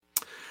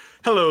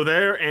Hello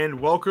there, and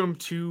welcome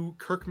to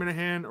Kirk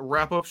Minahan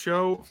wrap-up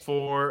show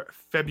for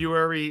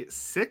February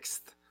 6th.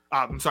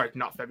 I'm sorry,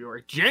 not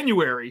February,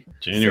 January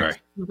 6th,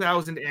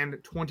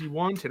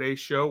 2021. Today's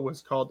show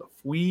was called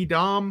Fui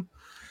Dom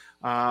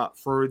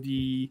for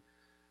the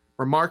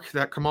remark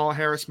that Kamala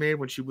Harris made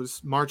when she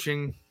was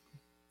marching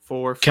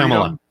for freedom.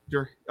 Kamala.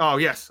 Oh,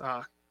 yes.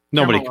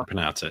 Nobody can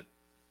pronounce it.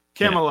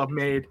 Kamala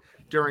made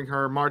during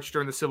her march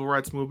during the civil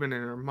rights movement,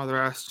 and her mother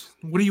asked,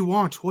 "What do you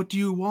want? What do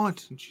you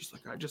want?" And she's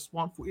like, "I just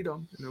want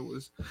freedom." And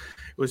it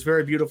was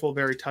very beautiful,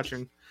 very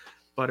touching.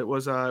 But it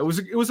was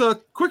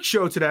a quick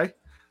show today,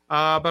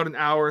 about an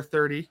hour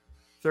 30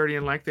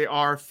 in length. They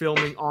are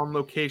filming on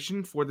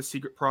location for the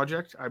Secret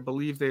Project. I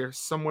believe they are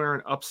somewhere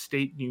in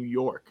upstate New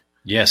York.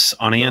 Yes,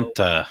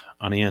 Oneonta,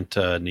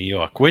 New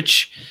York,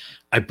 which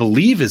I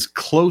believe is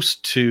close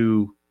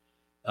to.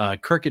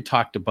 Kirk had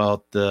talked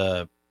about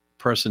the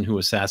person who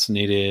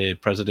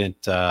assassinated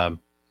President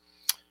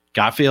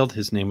Garfield.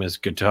 His name is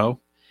Guteau.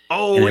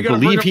 Oh, and we got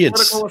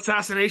political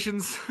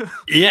assassinations.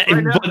 Yeah,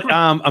 right, but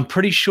I'm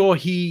pretty sure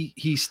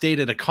he stayed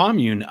at a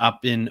commune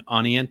up in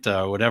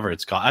Oneonta or whatever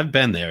it's called. I've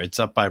been there. It's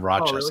up by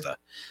Rochester.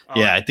 Oh,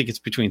 really? Yeah, I think it's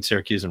between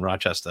Syracuse and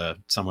Rochester,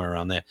 somewhere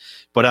around there.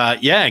 But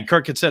and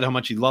Kirk had said how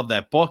much he loved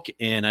that book,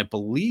 and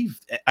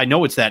I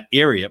know it's that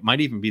area. It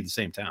might even be the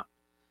same town.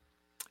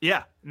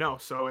 Yeah, no,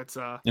 so it's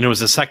and it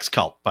was a sex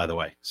cult, by the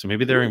way. So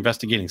maybe they're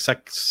investigating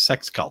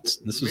sex cults.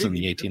 This was in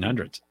the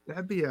 1800s.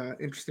 That'd be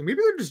interesting. Maybe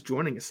they're just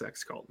joining a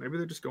sex cult. Maybe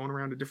they're just going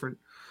around to different,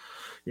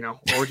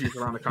 orgies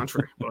around the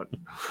country. But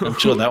I'm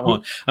sure that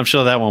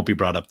won't be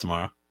brought up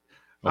tomorrow.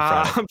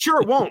 I'm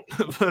sure it won't,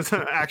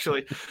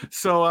 actually.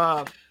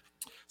 So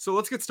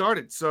let's get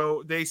started.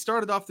 So they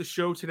started off the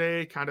show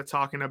today, kind of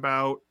talking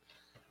about,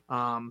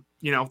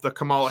 the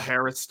Kamala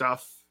Harris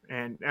stuff,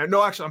 and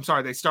no, actually, I'm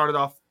sorry. They started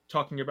off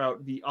talking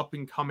about the up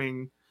and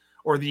coming,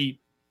 or the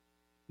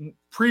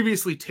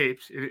previously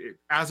taped,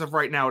 as of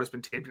right now, it has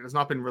been taped. It has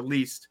not been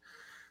released.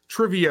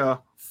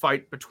 Trivia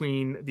fight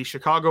between the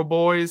Chicago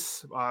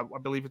boys. I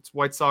believe it's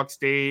White Sox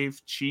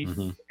Dave, Chief,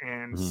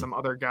 and some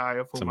other guy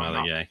of whom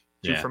I'm not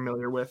too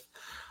familiar with.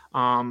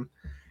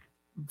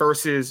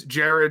 Versus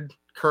Jared,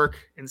 Kirk,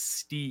 and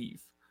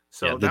Steve.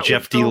 So the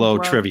Jeff D'Lo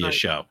trivia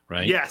show,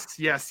 right? Yes.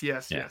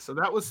 So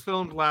that was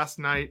filmed last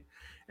night.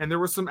 And there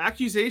were some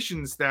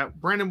accusations that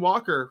Brandon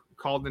Walker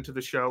called into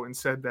the show and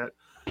said that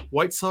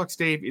White Sox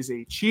Dave is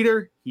a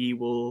cheater. He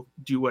will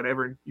do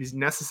whatever is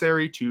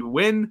necessary to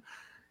win.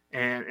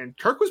 And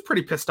Kirk was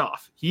pretty pissed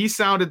off. He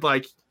sounded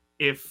like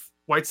if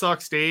White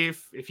Sox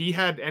Dave, if he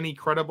had any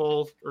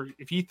credible, or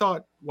if he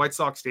thought White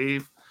Sox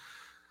Dave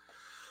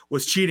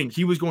was cheating,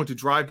 he was going to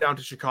drive down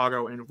to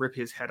Chicago and rip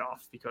his head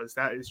off, because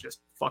that is just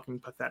fucking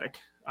pathetic.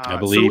 I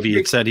believe he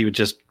had said he would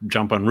just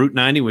jump on Route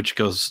 90, which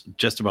goes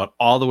just about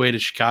all the way to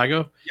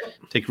Chicago. Yep.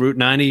 Take Route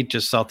 90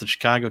 just south of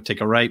Chicago,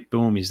 take a right,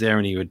 boom, he's there,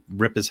 and he would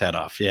rip his head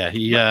off. Yeah,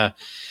 he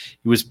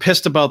was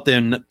pissed about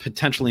them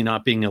potentially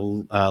not being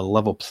a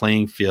level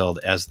playing field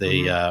as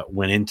they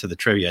went into the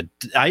trivia.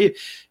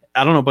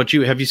 I don't know about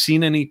you. Have you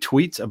seen any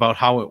tweets about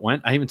how it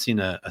went? I haven't seen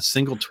a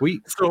single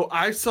tweet. So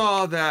I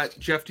saw that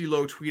Jeff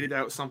D'Lo tweeted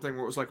out something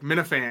where it was like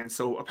Minifan.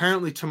 So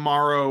apparently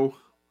tomorrow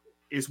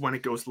is when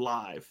it goes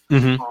live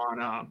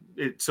on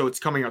so it's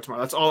coming out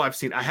tomorrow. That's all I've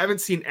seen. I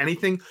haven't seen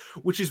anything,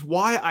 which is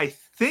why I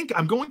think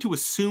I'm going to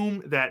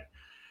assume that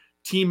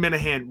Team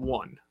Minahan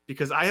won,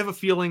 because I have a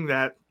feeling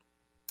that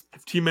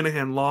if Team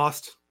Minahan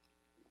lost,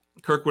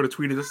 Kirk would have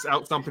tweeted this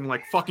out something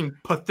like fucking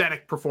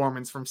pathetic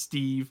performance from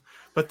Steve,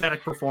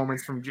 pathetic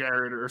performance from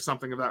Jared, or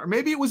something of that. Or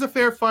maybe it was a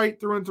fair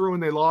fight through and through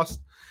and they lost,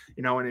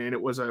 and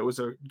it was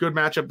a good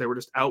matchup. They were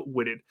just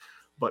outwitted.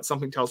 But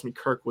something tells me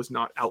Kirk was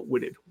not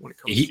outwitted when it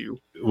comes to.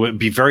 It would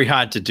be very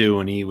hard to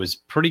do, and he was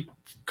pretty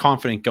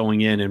confident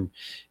going in.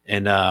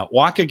 And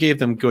Walker gave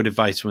them good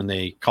advice when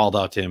they called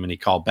out to him, and he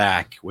called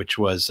back, which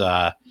was,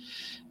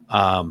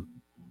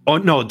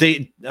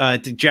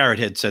 Jared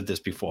had said this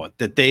before,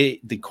 that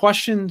the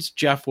questions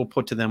Jeff will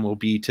put to them will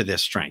be to their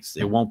strengths.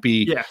 It won't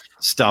be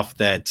stuff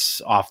that's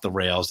off the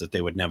rails that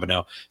they would never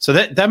know. So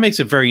that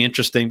makes it very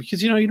interesting,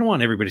 because you don't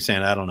want everybody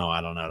saying I don't know,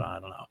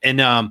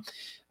 and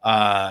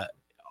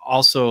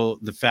also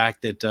the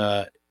fact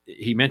that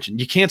he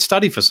mentioned you can't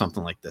study for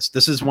something like this.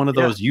 This is one of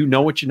those,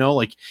 what you know,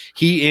 like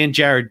he and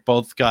Jared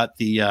both got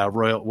the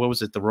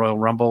Royal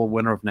Rumble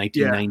winner of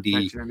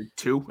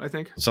 1992, I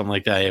think. Something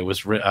like that. It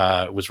was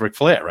Ric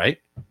Flair, right?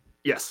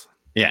 Yes.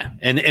 Yeah.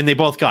 And they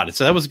both got it.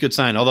 So that was a good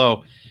sign.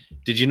 Although,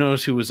 did you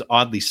notice who was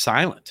oddly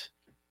silent?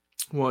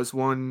 Was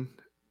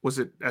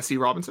it S.E.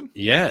 Robinson?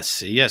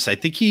 Yes. I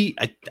think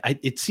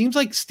it seems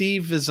like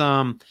Steve is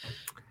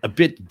a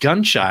bit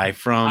gun shy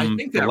from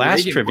the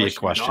last Reagan trivia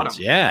questions.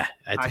 Yeah,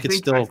 I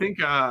think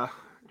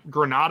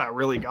Granada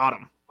really got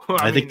him.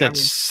 I think that's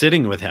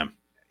sitting with him.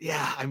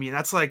 Yeah, I mean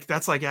that's like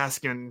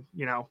asking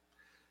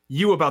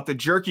you about the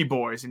Jerky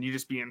Boys, and you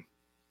just being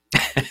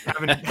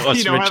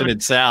Richard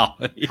and Sal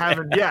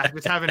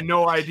just having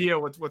no idea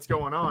what's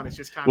going on. It's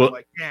just kind of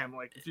like, damn,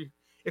 like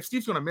if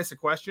Steve's going to miss a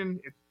question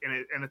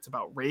and it's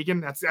about Reagan,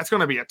 that's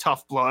going to be a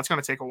tough blow. That's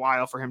going to take a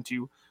while for him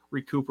to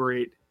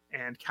recuperate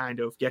and kind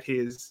of get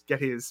his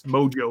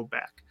mojo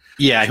back.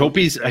 Yeah, I hope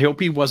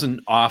he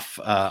wasn't off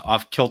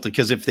kilter,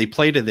 because if they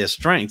play to their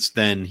strengths,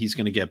 then he's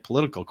going to get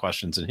political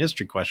questions and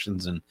history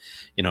questions, and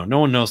no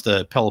one knows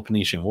the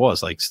Peloponnesian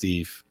Wars like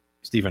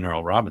Stephen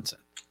Earl Robinson.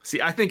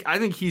 See, I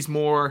think he's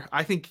more.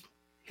 I think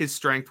his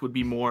strength would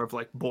be more of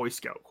like Boy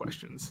Scout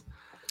questions.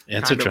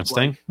 It's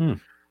interesting.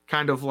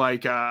 Kind of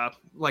like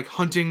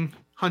hunting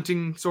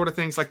sort of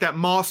things, like that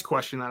moss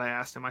question that I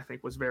asked him. I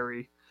think was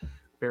very,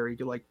 very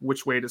good. Like,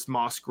 which way does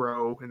moss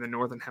grow in the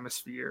northern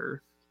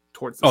hemisphere?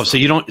 Towards the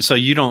sun. So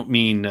you don't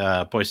mean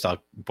Boy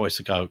Scout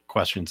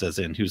questions as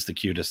in who's the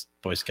cutest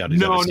Boy Scout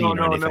he's ever seen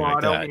or anything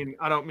like that?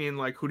 I don't mean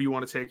like who do you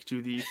want to take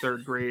to the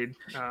third grade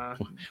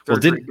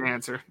grade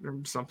dance or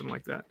something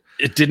like that.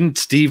 Didn't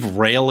Steve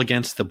rail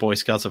against the Boy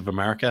Scouts of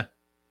America?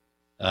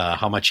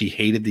 How much he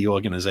hated the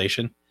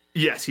organization?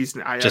 Yes,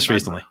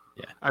 recently.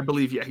 Yeah, I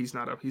believe. Yeah, he's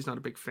not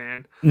a big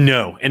fan.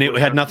 No, and it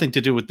had nothing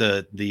to do with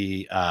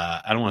the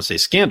I don't want to say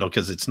scandal,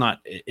 because it's not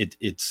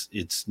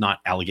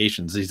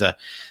allegations. These are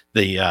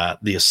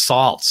the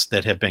assaults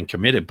that have been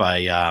committed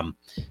by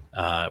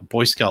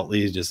Boy Scout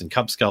leaders and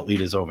Cub Scout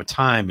leaders over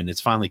time, and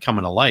it's finally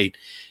coming to light.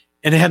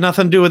 And it had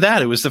nothing to do with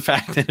that. It was the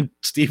fact that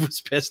Steve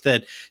was pissed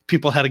that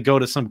people had to go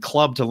to some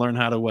club to learn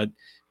how to what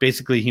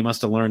basically he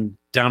must have learned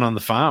down on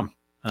the farm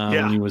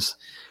when he was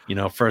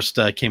first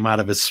came out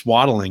of his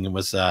swaddling and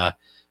was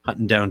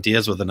hunting down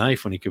deers with a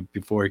knife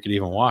before he could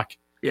even walk.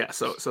 Yeah,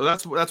 so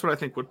that's what I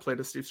think would play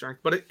to Steve's strength.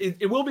 But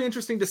it will be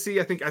interesting to see.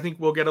 I think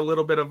we'll get a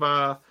little bit of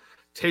a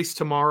taste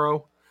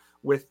tomorrow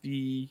with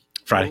the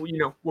Friday.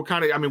 We'll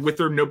kind of, with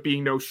there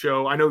being no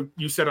show. I know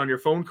you said on your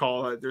phone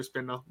call there's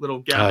been a little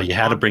gap. Oh, you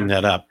had to bring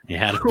that up. You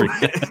had to bring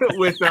that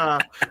with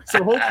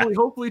so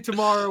hopefully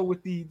tomorrow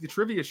with the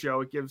trivia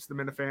show, it gives the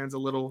Minifans a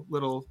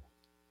little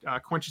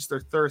quenches their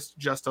thirst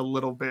just a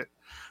little bit.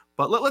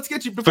 But let's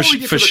get you before we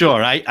get for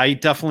sure. I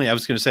definitely. I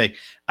was going to say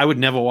I would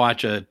never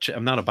watch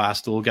I'm not a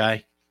Barstool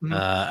guy. Mm-hmm.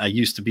 I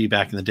used to be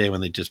back in the day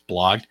when they just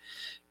blogged,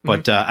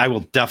 but I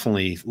will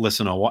definitely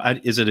listen.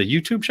 Is it a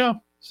YouTube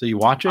show? So you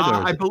watch it? Or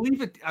I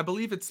believe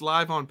it's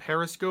live on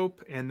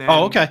Periscope, and then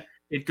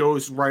it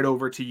goes right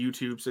over to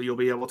YouTube, so you'll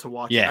be able to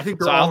watch. Yeah, it. I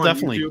think I'll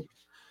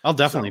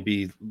definitely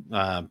be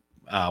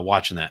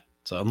watching that.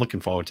 So I'm looking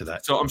forward to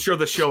that. So I'm sure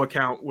the show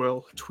account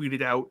will tweet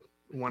it out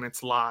when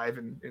it's live,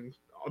 and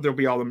there'll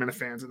be all the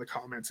Minifans in the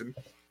comments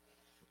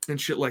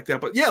and shit like that.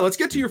 But yeah, let's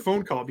get to your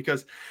phone call,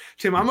 because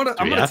Tim, I'm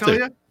gonna tell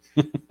you,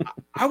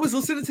 I was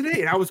listening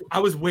today and I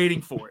was waiting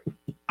for it.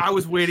 I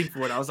was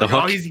like,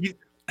 oh,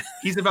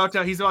 he's about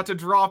to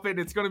drop it.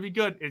 It's gonna be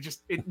good.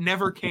 It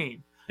never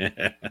came.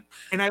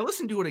 And I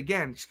listened to it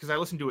again because I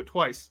listened to it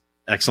twice.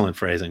 Excellent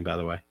phrasing, by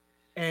the way.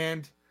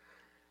 And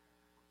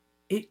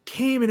it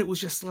came, and it was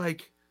just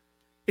like,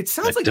 it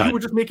sounds like you were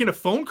just making a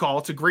phone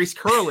call to Grace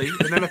Curley,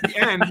 and then at the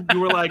end you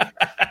were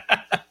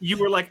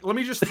like, let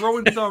me just throw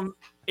in some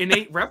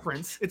innate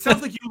reference. It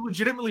sounds like you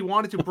legitimately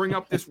wanted to bring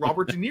up this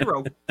Robert De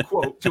Niro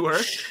quote to her,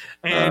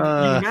 and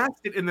you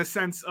masked it in the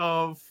sense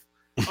of,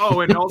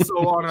 and also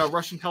on a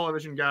Russian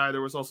television guy,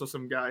 there was also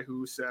some guy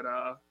who said,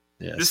 a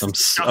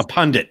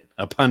pundit.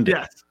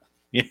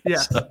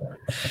 Yes.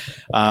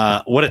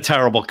 What a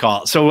terrible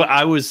call. So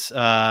I was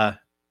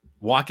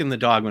walking the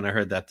dog when I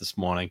heard that this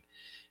morning.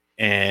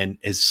 And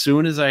as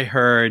soon as I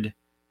heard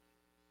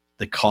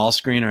the call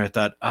screener, I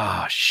thought,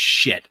 oh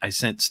shit, I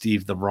sent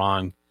Steve the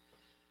wrong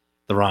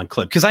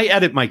clip, because I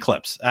edit my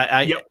clips.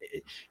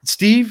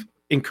 Steve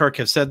and Kirk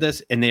have said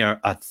this, and they are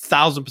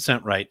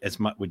 1,000% right, as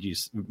Mutt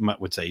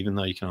would say, even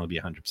though you can only be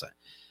 100%.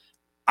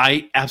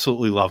 I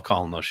absolutely love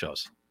calling those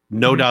shows,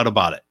 no doubt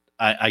about it.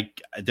 I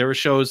there are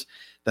shows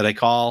that I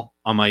call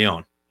on my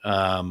own.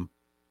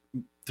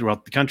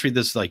 Throughout the country,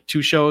 there's like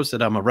 2 shows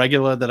that I'm a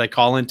regular that I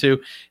call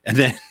into, and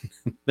then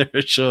there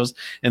are shows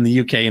in the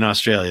UK and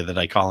Australia that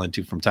I call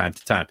into from time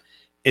to time.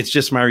 It's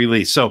just my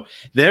release. So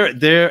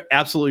they're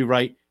absolutely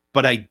right.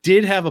 But I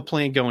did have a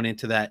plan going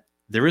into that.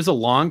 There is a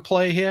long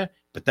play here,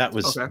 but that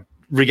was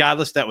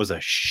regardless, that was a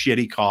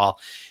shitty call.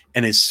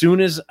 And as soon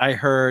as I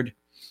heard,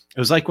 it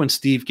was like when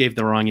Steve gave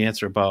the wrong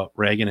answer about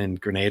Reagan and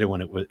Grenada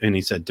and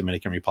he said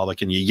Dominican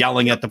Republic, and you're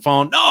yelling at the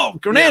phone, no,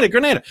 Grenada.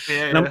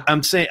 Yeah.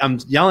 And I'm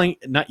yelling,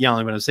 not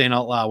yelling, but I'm saying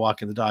out loud,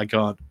 walking the dog,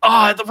 going,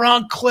 the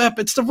wrong clip.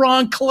 It's the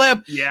wrong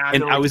clip. Yeah.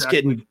 And I was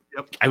getting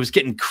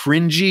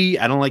cringy.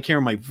 I don't like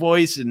hearing my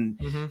voice, and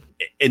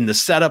the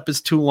setup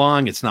is too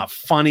long. It's not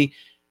funny.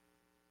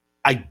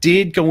 I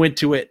did go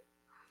into it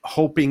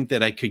hoping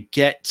that I could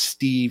get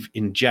Steve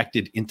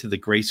injected into the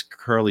Grace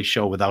Curley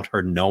show without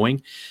her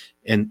knowing.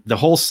 And the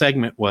whole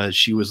segment was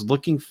she was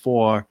looking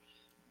for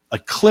a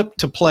clip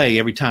to play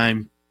every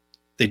time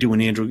they do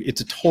an Andrew. It's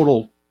a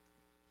total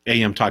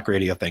AM talk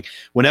radio thing.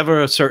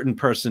 Whenever a certain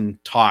person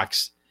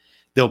talks,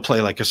 they'll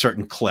play like a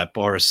certain clip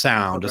or a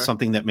sound or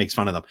something that makes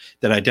fun of them,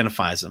 that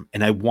identifies them.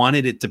 And I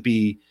wanted it to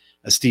be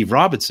a Steve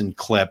Robinson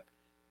clip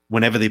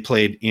whenever they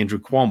played Andrew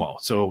Cuomo.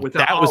 So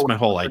that was my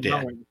whole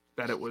idea.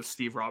 That it was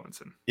Steve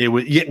Robinson. It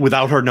was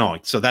without her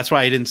knowing. So that's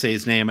why I didn't say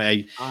his name.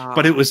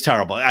 But it was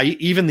terrible.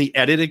 Even the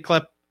edited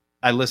clip,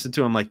 I listened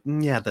to him like,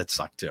 that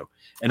sucked too.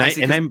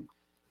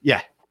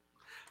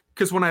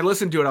 Because when I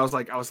listened to it, I was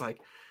like,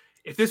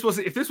 if this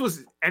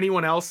was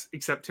anyone else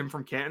except Tim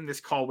from Canton, this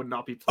call would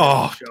not be playing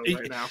on the show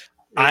right now.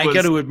 I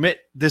got to admit,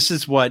 this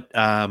is what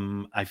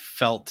I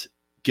felt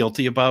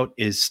guilty about.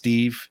 Is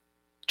Steve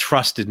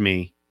trusted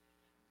me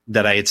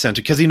that I had sent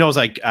it because he knows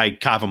I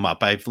carve him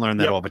up. I've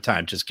learned that over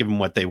time. Just give them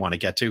what they want to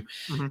get to,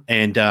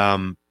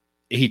 and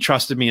he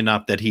trusted me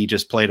enough that he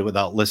just played it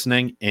without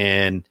listening.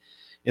 And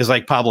it was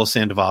like Pablo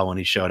Sandoval when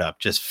he showed up,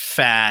 just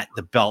fat,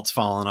 the belt's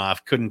falling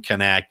off, couldn't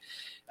connect.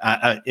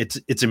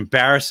 It's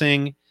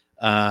embarrassing.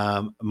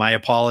 My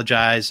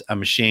apologize.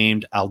 I'm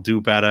ashamed. I'll do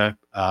better.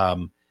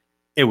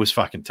 It was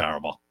fucking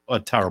terrible. A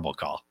terrible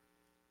call.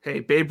 Hey,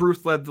 Babe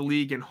Ruth led the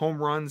league in home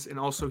runs, and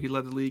also he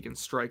led the league in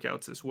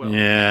strikeouts as well.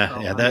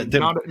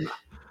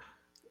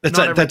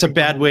 That's a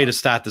bad way to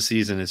start the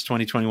season. It's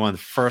 2021, the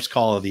first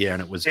call of the year,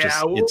 and it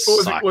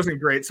wasn't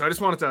great. So I just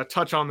wanted to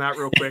touch on that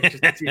real quick,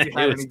 just to see if you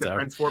had any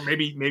defense for it.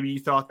 Maybe you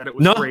thought that it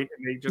was great,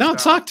 and they just it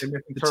sucked.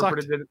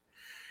 Misinterpreted it.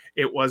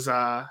 It was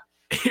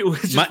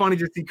just funny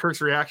to see Kirk's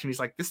reaction. He's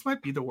like, "This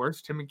might be the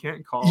worst Tim and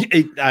Canton call."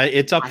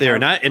 It's up there,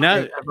 and I've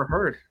ever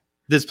heard.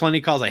 There's plenty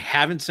of calls I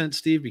haven't sent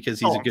Steve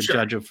because he's a good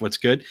judge of what's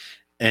good.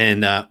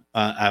 And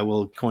I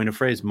will coin a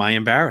phrase, my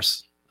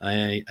embarrass.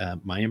 My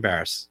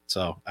embarrass.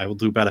 So I will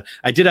do better.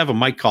 I did have a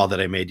mic call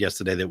that I made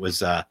yesterday that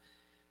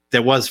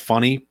was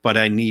funny, but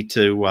I need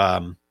to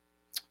it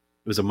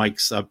was a mic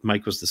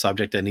was the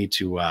subject. I need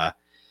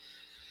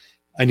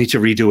to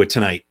redo it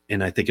tonight,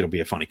 and I think it'll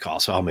be a funny call,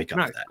 so I'll make up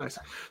for that. Nice.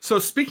 So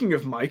speaking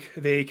of Mike,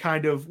 they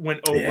kind of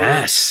went over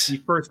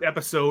the first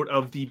episode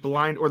of the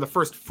blind, or the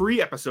first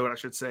free episode, I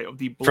should say, of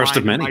the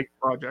Blind Mike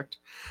project.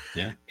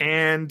 Yeah.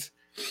 And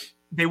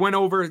they went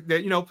over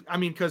that,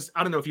 because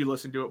I don't know if you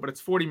listened to it, but it's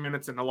 40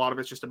 minutes, and a lot of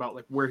it's just about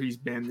like where he's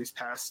been these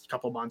past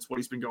couple months, what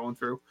he's been going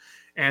through.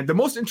 And the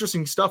most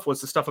interesting stuff was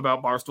the stuff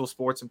about Barstool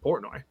Sports in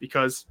Portnoy,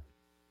 because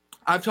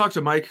I've talked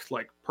to Mike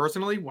like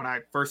personally when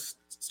I first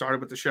started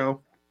with the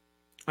show.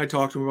 I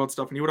talked to him about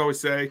stuff, and he would always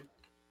say,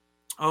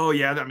 "Oh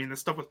yeah, the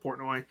stuff with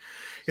Portnoy,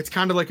 it's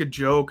kind of like a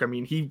joke." I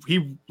mean,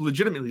 he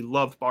legitimately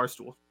loved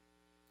Barstool.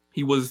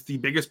 He was the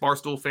biggest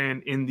Barstool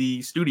fan in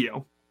the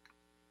studio.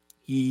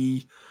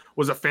 He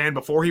was a fan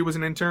before he was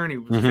an intern. He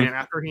was a fan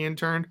after he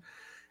interned.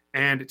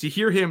 And to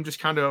hear him just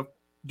kind of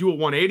do a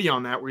 180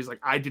 on that, where he's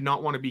like, "I did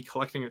not want to be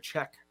collecting a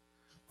check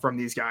from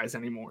these guys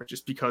anymore,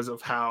 just because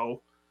of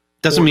how."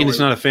 Doesn't mean he's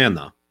not a fan,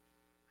 though.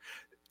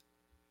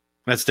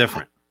 That's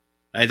different.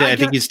 I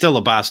think he's still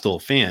a Barstool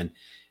fan.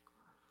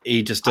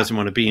 He just doesn't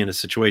want to be in a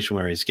situation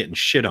where he's getting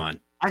shit on.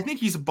 I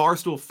think he's a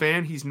Barstool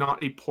fan. He's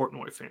not a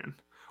Portnoy fan.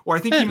 Or I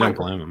think he might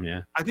blame him,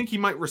 yeah. I think he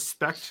might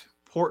respect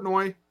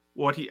Portnoy.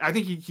 I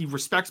think he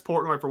respects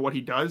Portnoy for what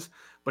he does,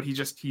 but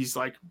he's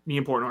like, me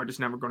and Portnoy are just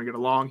never going to get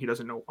along. He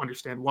doesn't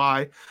understand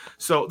why.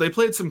 So they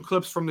played some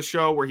clips from the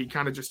show where he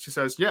kind of just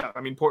says, "Yeah,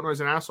 Portnoy's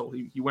an asshole."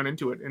 He went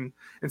into it, and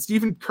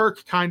Stephen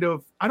Kirk kind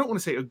of, I don't want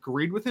to say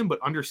agreed with him, but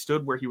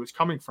understood where he was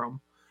coming from.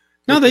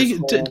 No,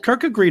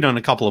 Kirk agreed on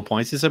a couple of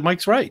points. He said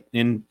Mike's right,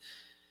 and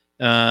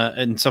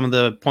some of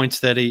the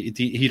points that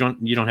you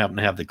don't happen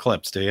to have the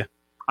clips, do you?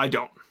 I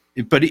don't.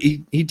 But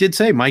he did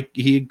say Mike.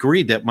 He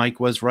agreed that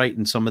Mike was right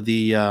in some of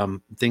the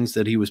things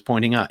that he was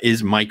pointing out.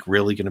 Is Mike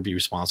really going to be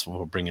responsible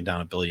for bringing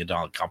down $1 billion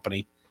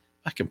company?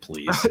 Fucking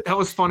please. That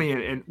was funny,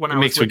 and when it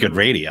makes for good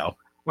radio.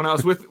 When I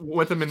was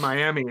with him in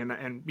Miami,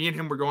 and me and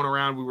him were going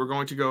around, we were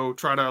going to go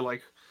try to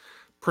like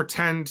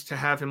pretend to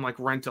have him like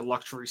rent a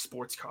luxury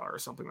sports car or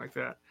something like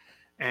that.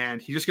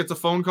 And he just gets a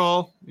phone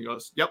call. He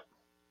goes, "Yep.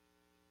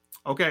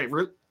 Okay,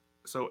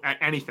 so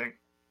anything."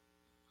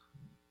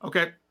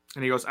 Okay.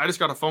 And he goes, "I just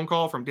got a phone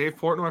call from Dave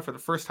Portnoy for the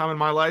first time in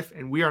my life,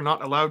 and we are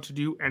not allowed to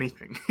do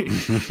anything."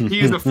 He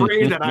is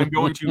afraid that I'm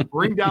going to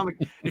bring down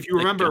if you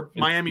remember,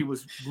 Miami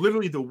was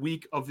literally the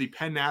week of the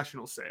Penn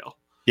National sale.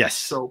 Yes.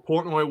 So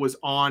Portnoy was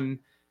on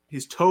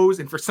his toes,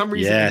 and for some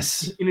reason,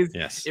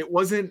 it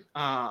wasn't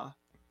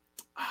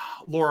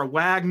Laura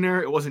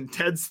Wagner, it wasn't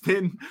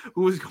Deadspin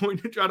who was going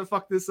to try to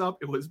fuck this up.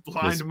 It was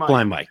Blind Mike.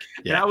 Blind Mike.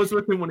 Yeah. And I was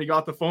with him when he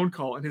got the phone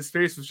call, and his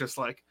face was just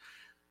like,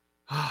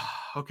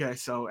 okay,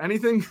 so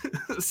anything.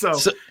 so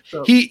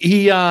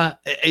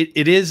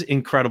it is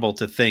incredible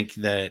to think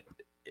that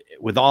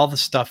with all the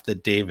stuff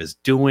that Dave is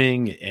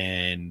doing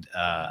and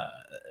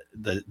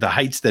the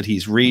heights that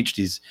he's reached,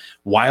 he's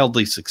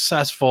wildly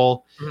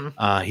successful.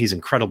 He's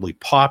incredibly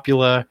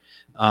popular.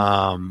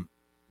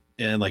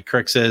 And like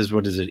Kirk says,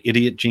 what is it?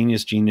 Idiot,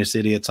 genius,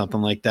 idiot,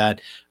 something like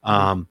that.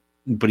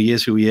 But he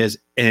is who he is.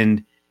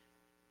 And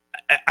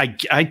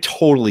I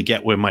totally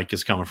get where Mike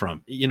is coming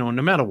from. No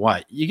matter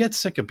what, you get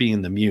sick of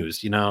being the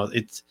muse.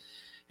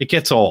 It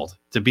gets old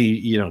to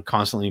be,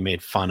 constantly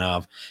made fun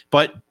of.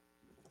 But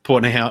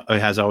Portnoy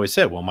has always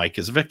said, well, Mike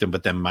is a victim.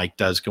 But then Mike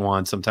does go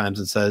on sometimes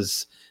and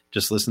says,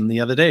 just listen the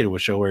other day to a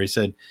show where he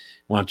said,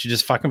 "Why don't you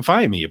just fucking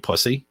fire me, you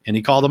pussy?" And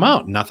he called him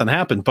out. Nothing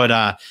happened. But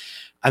I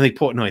think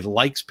Portnoy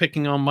likes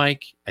picking on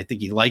Mike. I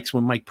think he likes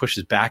when Mike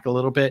pushes back a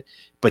little bit.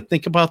 But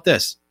think about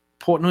this.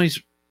 Portnoy's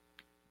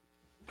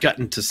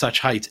gotten to such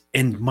heights,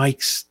 and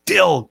Mike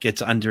still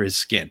gets under his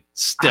skin.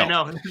 Still. I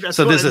know.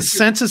 So there's a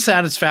sense of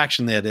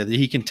satisfaction there that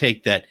he can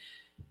take that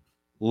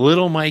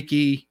little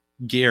Mikey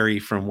Gary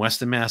from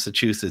Western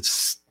Massachusetts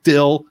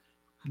still,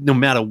 no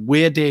matter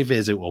where Dave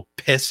is, it will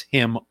piss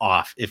him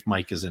off if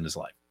Mike is in his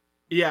life.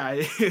 Yeah,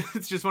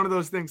 it's just one of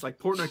those things. Like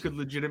Portnoy could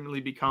legitimately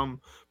become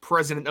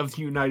president of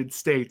the United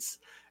States,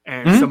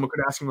 and someone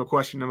could ask him a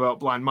question about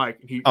Blind Mike.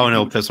 And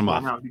he'll piss him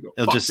off.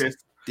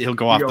 He'll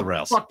go off the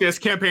rails. Fuck this,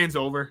 campaign's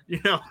over. You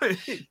know.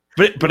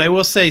 but I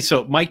will say,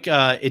 so Mike,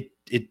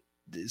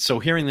 so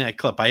hearing that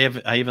clip, I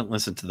haven't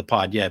listened to the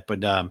pod yet,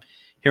 but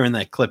hearing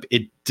that clip,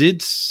 it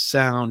did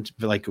sound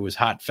like it was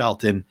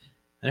heartfelt, and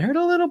I heard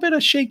a little bit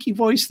of shaky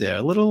voice there,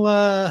 a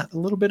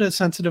little bit of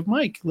sensitive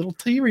Mike, a little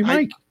teary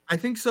Mike. I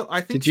think so.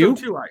 I think so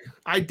too.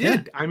 I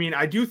did. Yeah. I mean,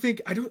 I do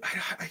think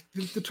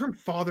the term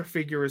father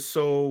figure is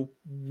so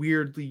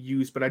weirdly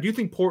used, but I do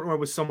think Portnoy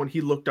was someone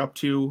he looked up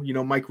to. You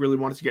know, Mike really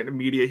wanted to get into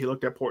media. He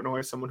looked at Portnoy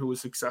as someone who was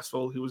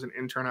successful. He was an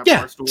intern at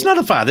Barstool. It's not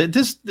a father.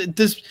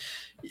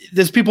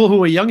 There's people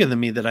who are younger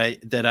than me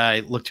that I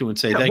look to and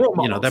say that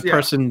models, that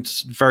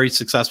person's very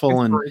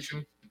successful and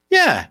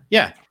yeah.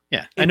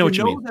 I know what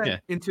you mean.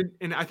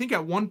 And I think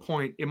at one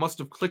point it must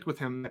have clicked with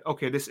him that,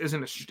 okay, this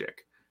isn't a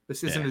shtick.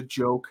 This isn't a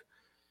joke.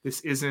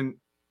 This isn't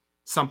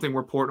something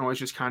where Portnoy is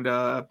just kind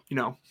of,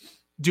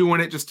 doing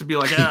it just to be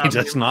like, he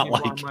does not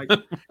like.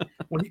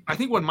 I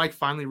think when Mike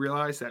finally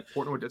realized that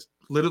Portnoy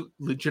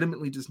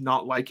legitimately does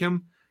not like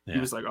him, he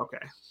was like,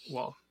 okay,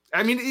 well,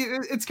 I mean,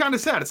 it's kind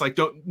of sad. It's like,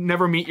 don't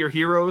never meet your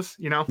heroes,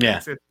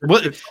 Yeah.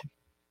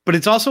 But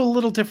it's also a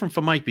little different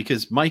for Mike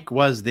because Mike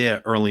was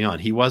there early on.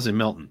 He was in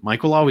Milton.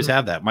 Mike will always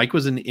have that. Mike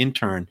was an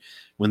intern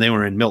when they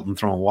were in Milton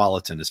throwing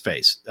wallets in his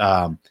face.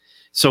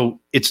 So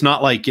it's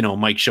not like,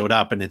 Mike showed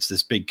up and it's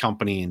this big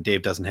company and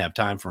Dave doesn't have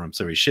time for him,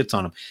 so he shits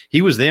on him.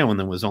 He was there when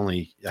there was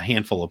only a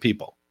handful of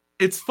people.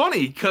 It's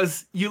funny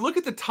because you look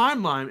at the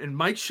timeline and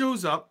Mike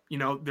shows up,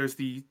 there's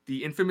the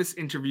infamous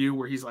interview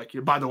where he's like,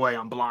 by the way,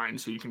 I'm blind,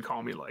 so you can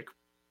call me like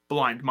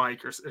Blind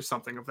Mike or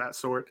something of that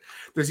sort.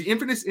 There's the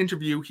infamous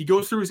interview. He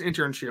goes through his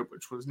internship,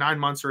 which was 9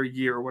 months or a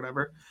year or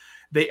whatever.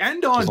 They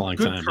end on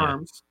good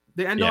terms.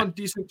 Yeah. They end on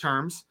decent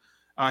terms.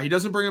 He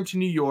doesn't bring him to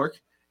New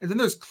York. And then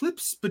there's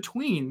clips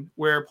between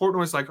where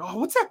Portnoy's like, oh,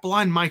 what's that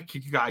Blind Mike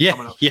guy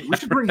coming up? We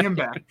should bring him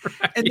back.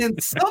 And then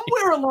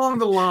somewhere along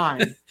the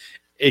line,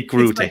 it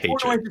grew to hatred.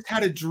 Portnoy just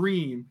had a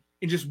dream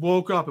and just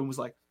woke up and was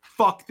like,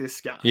 fuck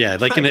this guy. Yeah,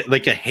 like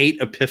a hate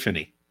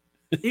epiphany.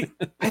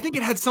 I think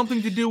it had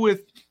something to do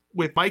with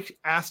Mike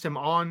asked him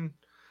on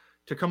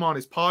to come on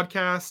his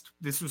podcast.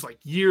 This was like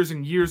years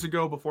and years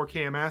ago before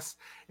KMS,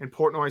 and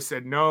Portnoy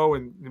said no.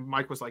 And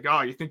Mike was like,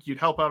 oh, you think you'd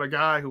help out a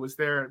guy who was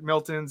there at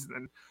Milton's? And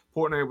then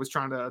Portnoy was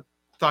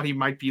thought he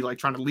might be like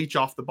trying to leech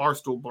off the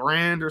Barstool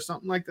brand or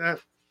something like that.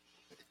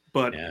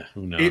 But yeah,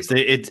 who knows?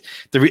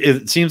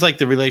 It seems like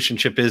the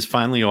relationship is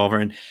finally over.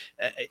 And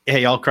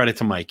hey, all credit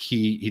to Mike.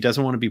 He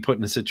doesn't want to be put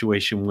in a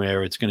situation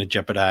where it's going to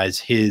jeopardize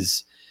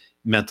his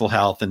mental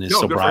health and his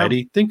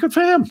sobriety. Think good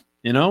for him.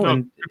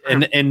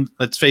 And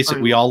let's face it,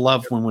 we all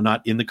love when we're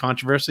not in the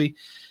controversy.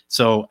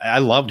 So I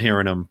loved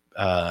hearing him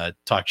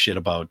talk shit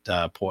about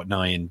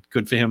Portnoy, and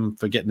good for him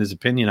for getting his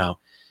opinion out.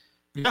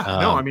 Yeah,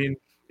 I mean,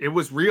 it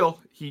was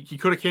real. He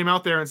could have came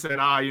out there and said,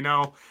 I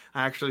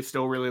actually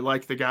still really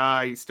like the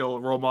guy. He's still a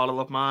role model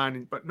of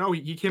mine. But no,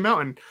 he came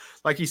out and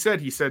like he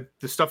said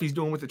the stuff he's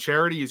doing with the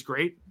charity is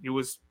great. It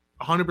was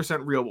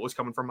 100% real what was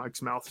coming from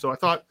Mike's mouth. So I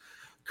thought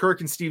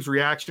Kirk and Steve's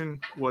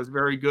reaction was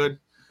very good.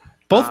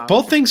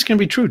 Both things can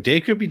be true.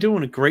 Dave could be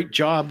doing a great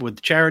job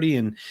with charity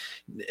and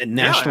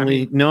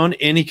nationally known,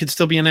 and he could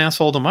still be an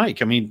asshole to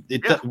Mike. I mean,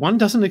 one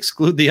doesn't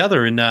exclude the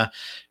other. And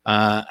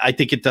I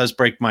think it does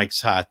break Mike's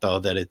heart, though,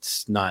 that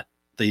it's not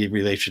the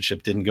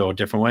relationship didn't go a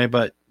different way.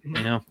 But,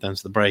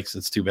 them's the breaks.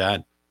 It's too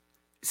bad.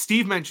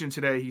 Steve mentioned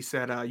today, he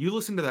said, you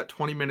listen to that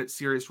 20-minute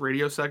Sirius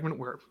radio segment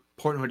where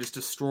Portnoy just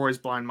destroys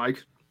Blind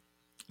Mike.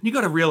 You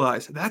got to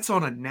realize that's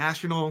on a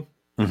national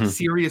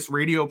Sirius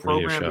radio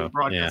program that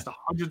broadcasts to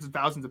hundreds of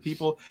thousands of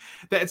people.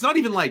 That it's not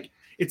even like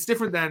it's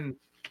different than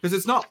because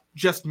it's not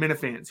just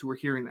Minifans who are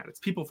hearing that. It's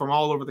people from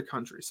all over the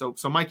country. So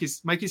Mike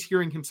is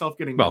hearing himself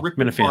getting ripped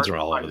Minifans are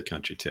all over the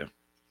country too.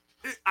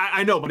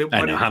 I know, but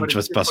I'm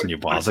just busting your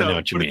balls. I know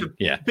what you mean.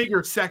 It's a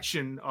bigger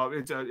section of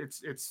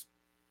it's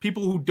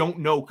people who don't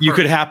know Kirk. You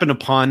could happen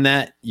upon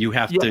that. You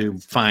have to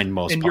find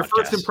most. And podcasts. Your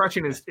first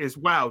impression is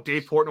wow,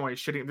 Dave Portnoy is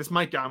shitting. This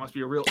Mike guy must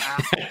be a real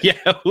asshole.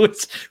 Yeah,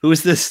 who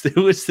is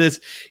this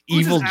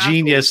evil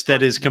genius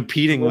that is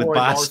competing with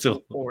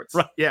Barstool?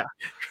 Right. Yeah,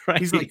 right.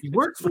 He's like, he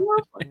works for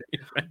him.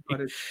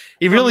 But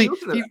he really.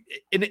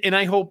 And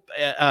I hope.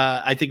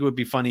 I think it would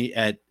be funny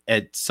at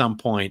some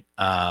point.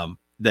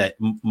 That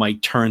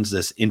Mike turns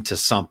this into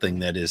something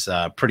that is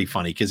pretty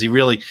funny because he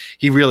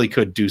really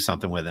could do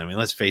something with it. I mean,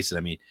 let's face it. I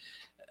mean.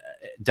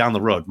 Down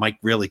the road, Mike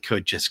really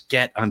could just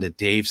get under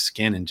Dave's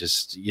skin and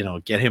just,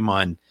 get him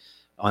on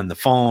the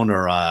phone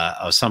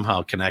or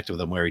somehow connect with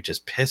him where he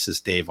just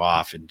pisses Dave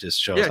off and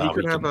just shows how he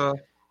could have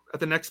at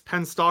the next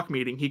Penn stock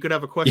meeting, he could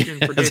have a question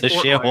for Dave as a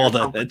Portnoy.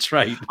 Shareholder. That's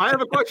right. I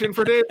have a question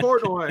for Dave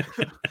Portnoy.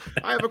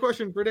 I have a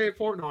question for Dave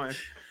Portnoy.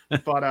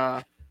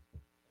 But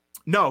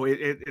no,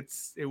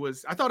 it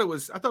was. I thought it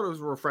was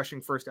a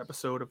refreshing first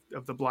episode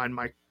of the Blind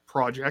Mike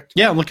project.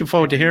 Yeah, I'm looking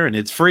forward to hearing.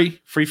 It's free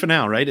for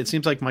now, right? It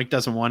seems like Mike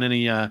doesn't want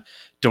any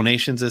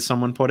donations, as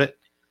someone put it.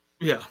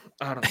 Yeah,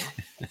 I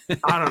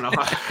don't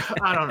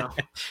know.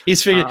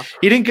 He's figured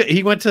he didn't go,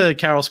 he went to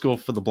Carroll School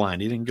for the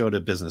Blind. He didn't go to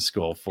business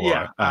school for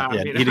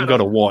he didn't go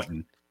to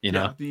Wharton, you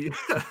know.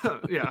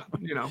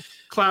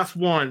 Class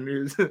 1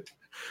 is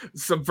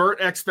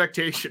subvert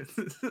expectations.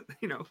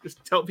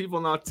 Just tell people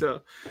not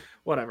to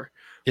whatever.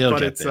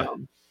 But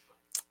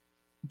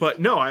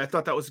no, I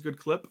thought that was a good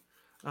clip.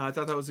 I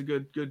thought that was a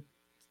good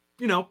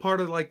part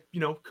of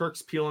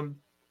Kirk's peeling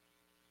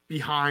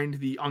behind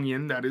the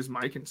onion that is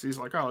Mike, and so he's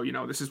like, oh,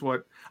 this is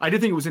what I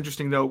did think it was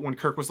interesting though when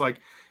Kirk was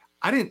like,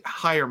 I didn't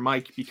hire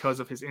Mike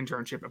because of his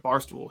internship at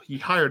Barstool. He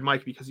hired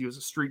Mike because he was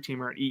a street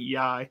teamer at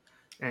EEI,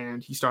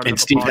 and he started. And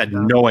Steve had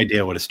no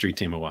idea what a street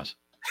teamer was.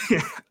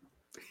 Yeah,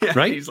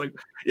 right. He's like,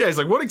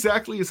 what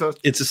exactly is a?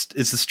 It's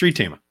a street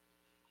teamer.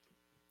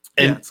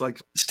 And it's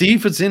like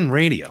Steve was in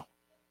radio,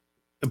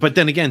 but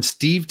then again,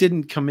 Steve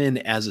didn't come in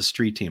as a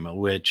street teamer,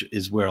 which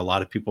is where a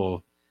lot of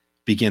people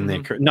begin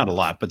their career. Not a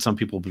lot, but some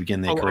people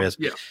begin their careers.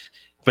 Yeah.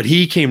 But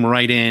he came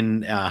right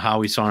in. How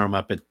we saw him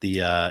up at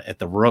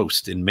the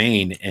roast in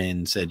Maine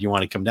and said, "You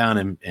want to come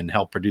down and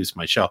help produce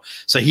my show?"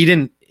 So he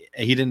didn't.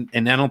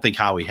 And I don't think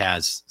Howie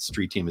has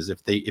street teamers.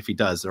 If he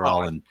does, they're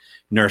all in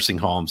nursing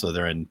homes or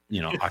they're in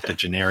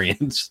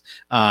octogenarians.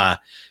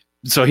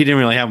 So he didn't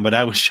really have them. But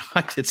I was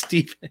shocked that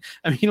Steve.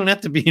 I mean, you don't have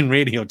to be in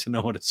radio to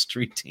know what a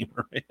street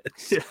teamer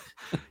is. Yeah,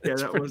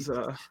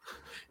 that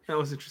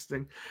was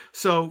interesting.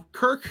 So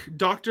Kirk,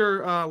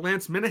 Dr.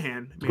 Lance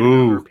Minahan made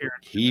another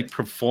appearance. He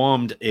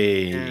performed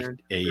he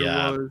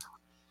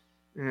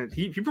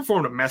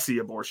performed a messy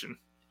abortion.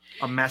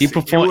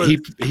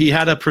 He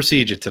had a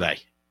procedure today.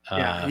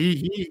 Yeah,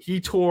 he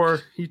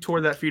tore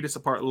that fetus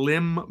apart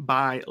limb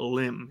by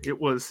limb. It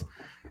was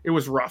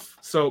rough.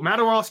 So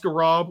Madawaska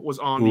Rob was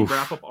on the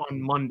wrap up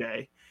on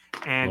Monday,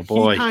 and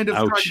he kind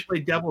of tried to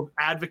play devil's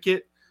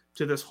advocate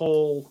to this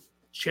whole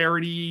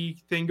charity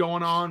thing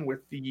going on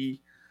with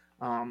the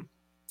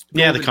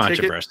the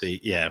controversy.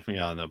 Ticket. Yeah, we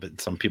all know,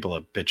 but some people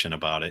are bitching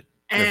about it.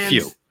 A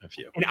few.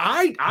 And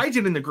I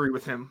didn't agree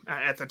with him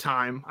at the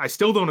time. I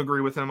still don't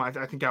agree with him. I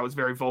think I was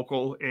very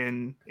vocal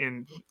in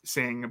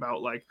saying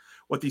about like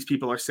what these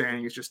people are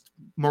saying is just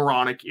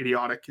moronic,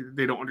 idiotic.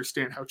 They don't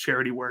understand how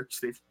charity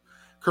works.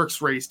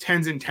 Kirk's raised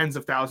tens and tens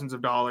of thousands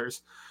of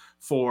dollars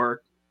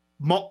for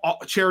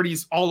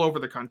charities all over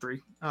the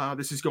country.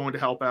 This is going to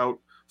help out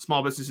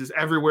small businesses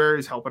everywhere.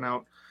 He's helping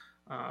out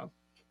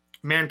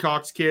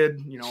Mancock's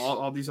kid,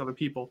 all these other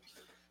people.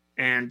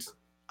 And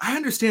I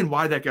understand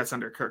why that gets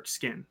under Kirk's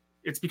skin.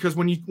 It's because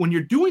when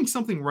you're doing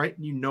something right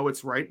and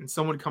it's right, and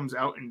someone comes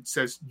out and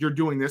says you're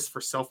doing this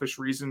for selfish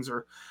reasons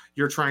or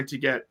you're trying to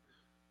get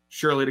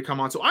Shirley to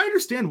come on. So I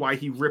understand why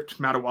he ripped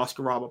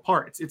Madawaska Rob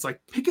apart. It's like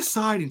pick a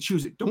side and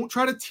choose it. Don't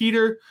try to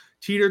teeter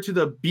to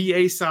the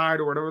BA side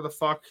or whatever the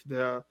fuck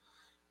the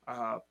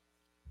Fed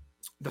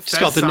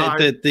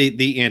side.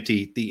 The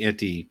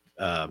anti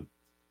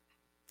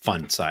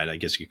fun side, I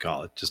guess you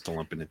call it, just to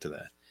lump it into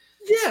that.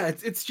 Yeah,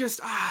 it's just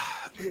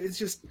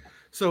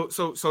so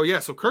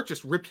Kirk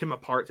just ripped him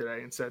apart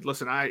today and said,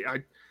 listen,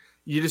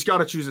 you just got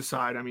to choose a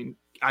side. I mean,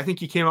 I think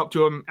he came up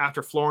to him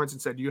after Florence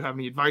and said, do you have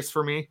any advice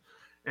for me?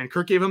 And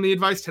Kirk gave him the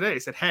advice today. He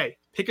said, hey,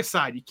 pick a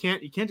side. You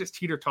can't just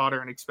teeter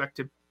totter and expect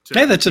to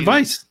hey, that's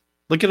advice.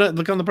 Look on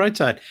the bright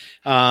side.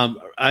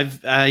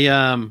 I've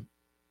been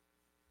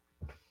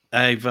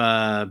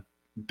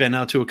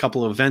out to a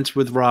couple of events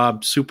with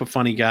Rob, super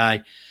funny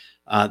guy.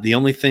 The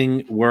only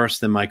thing worse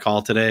than my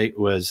call today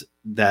was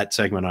that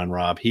segment on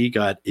Rob. He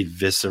got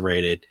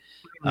eviscerated,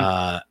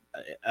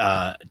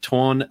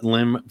 torn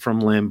limb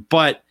from limb.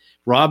 But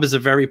Rob is a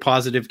very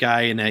positive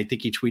guy, and I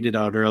think he tweeted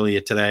out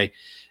earlier today,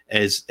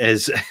 as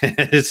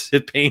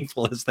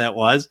painful as that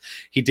was,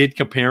 he did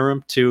compare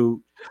him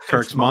to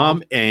Kirk's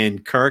mom,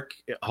 and Kirk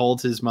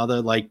holds his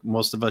mother, like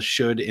most of us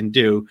should and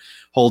do,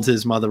 holds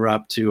his mother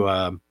up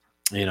to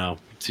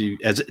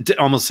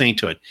almost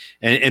sainthood,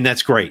 and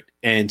that's great.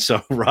 And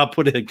so Rob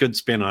put a good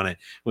spin on it,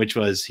 which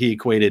was he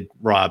equated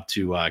Rob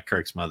to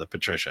Kirk's mother,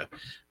 Patricia.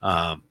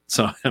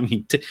 So I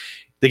mean,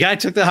 the guy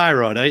took the high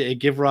road. I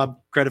give Rob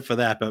credit for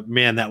that, but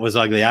man, that was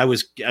ugly. I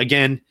was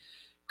again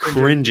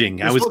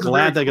cringing. I was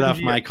glad I got off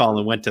my call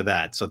and went to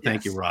that. So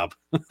thank you, Rob.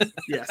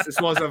 Yes,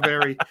 this was a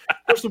very,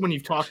 especially when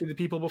you've talked to the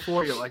people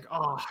before, you're like,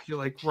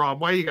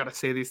 Rob, why you got to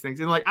say these things?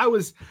 And like, I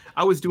was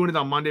doing it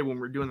on Monday when we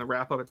were doing the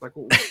wrap up. It's like,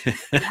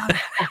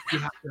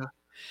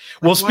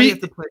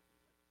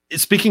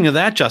 speaking of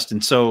that, Justin,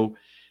 so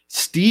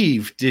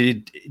Steve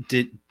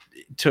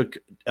took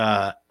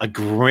a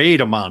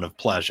great amount of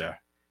pleasure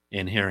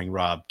in hearing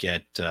Rob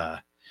get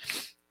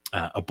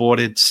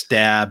aborted,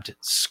 stabbed,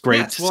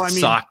 scraped,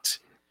 socked.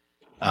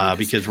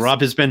 because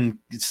Rob has been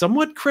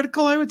somewhat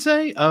critical, I would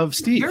say, of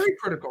Steve. Very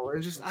critical.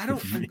 It's just I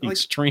don't like,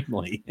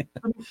 extremely.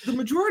 The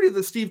majority of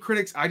the Steve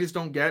critics, I just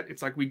don't get.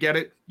 It's like we get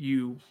it.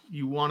 You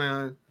want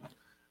to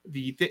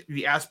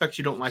the aspects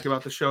you don't like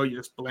about the show, you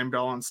just blame it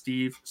all on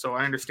Steve. So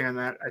I understand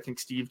that. I think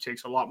Steve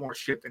takes a lot more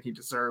shit than he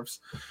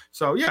deserves.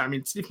 So yeah, I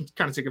mean, Steve can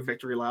kind of take a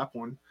victory lap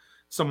when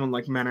someone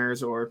like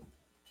Menners or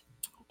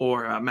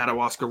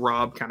Madawaska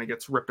Rob kind of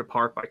gets ripped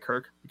apart by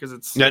Kirk, because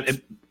it's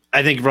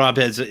I think Rob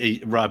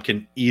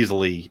can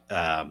easily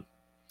come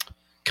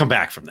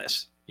back from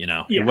this. You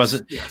know, yes,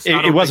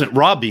 it wasn't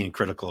Rob being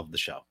critical of the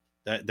show.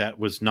 That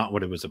was not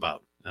what it was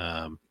about.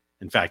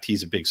 In fact,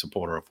 he's a big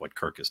supporter of what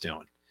Kirk is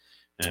doing.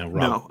 And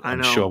Rob,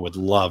 I'm sure, would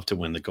love to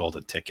win the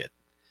golden ticket.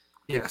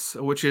 Yes,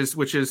 which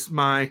is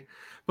my.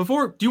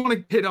 Before, do you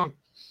want to hit on?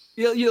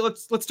 Yeah.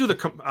 Let's do the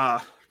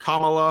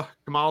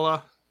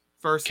Kamala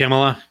first.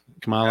 Kamala.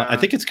 I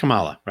think it's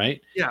Kamala,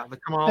 right? Yeah, the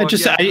Kamala. I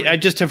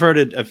just have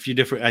heard a few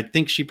different. I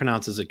think she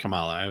pronounces it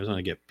Kamala. I always want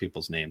to get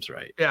people's names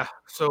right. Yeah.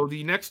 So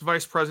the next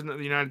vice president of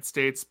the United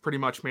States pretty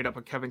much made up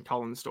a Kevin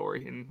Cullen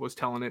story and was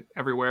telling it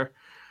everywhere.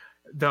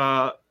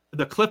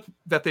 The clip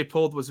that they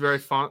pulled was very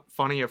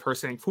funny of her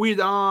saying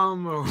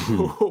 "freedom" or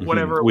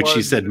whatever, which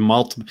she said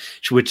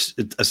which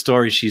a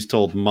story she's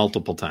told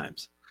multiple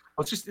times.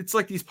 It's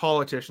like these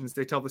politicians,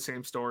 they tell the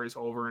same stories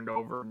over and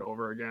over and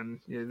over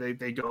again.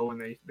 They go and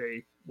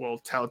they will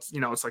tell,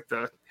 it's like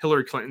the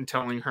Hillary Clinton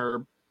telling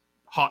her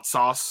hot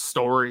sauce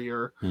story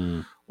or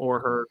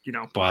her,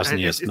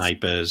 Bosnia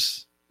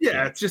snipers.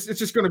 Yeah, it's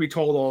just going to be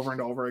told over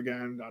and over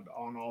again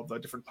on all the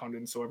different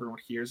pundits so everyone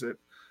hears it.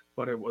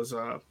 But it was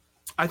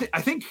I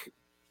think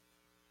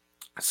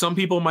some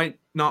people might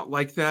not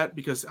like that,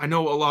 because I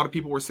know a lot of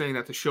people were saying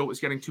that the show was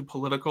getting too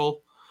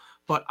political,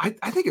 but I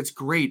think it's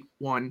great,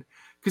 one,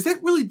 because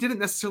that really didn't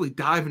necessarily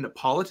dive into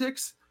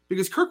politics,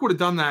 because Kirk would have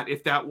done that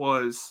if that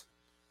was,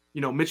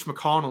 Mitch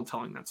McConnell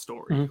telling that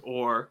story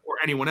or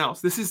anyone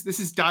else. This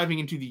is diving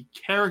into the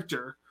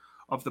character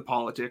of the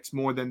politics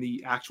more than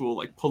the actual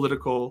like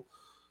political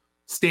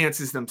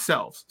stances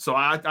themselves. So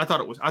I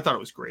thought it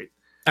was great.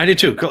 I did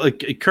too.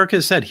 Kirk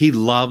has said he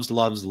loves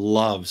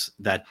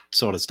that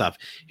sort of stuff.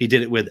 He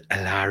did it with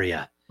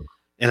Ilaria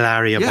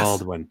yes.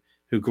 Baldwin,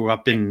 who grew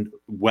up in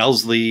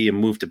Wellesley and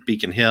moved to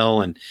Beacon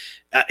Hill. And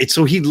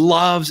so he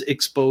loves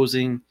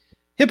exposing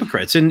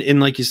hypocrites. And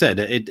like you said,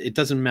 it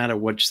doesn't matter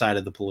which side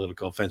of the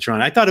political fence you're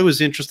on. I thought it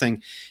was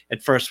interesting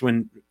at first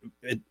when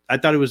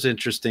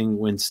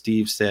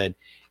Steve said,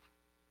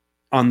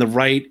 on the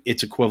right,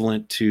 it's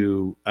equivalent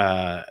to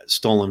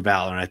stolen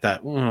valor. And I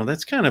thought, well,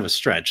 that's kind of a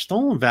stretch.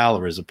 Stolen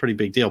valor is a pretty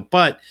big deal.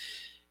 But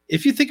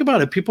if you think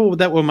about it, people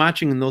that were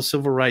marching in those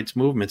civil rights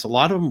movements, a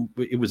lot of them,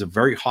 it was a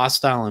very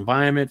hostile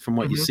environment from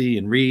what you see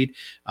and read.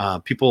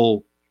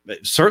 People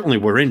certainly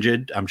were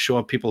injured. I'm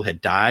sure people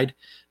had died.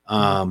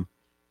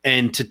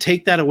 And to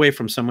take that away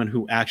from someone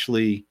who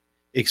actually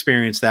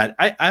experienced that,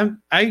 I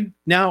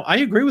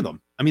agree with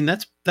them. I mean,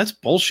 that's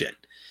bullshit.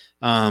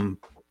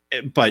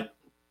 But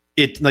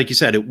it, like you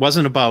said, it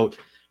wasn't about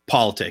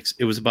politics.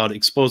 It was about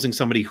exposing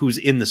somebody who's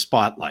in the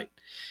spotlight.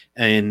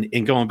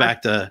 And going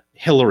back to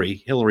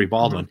Hillary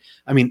Baldwin,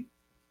 I mean,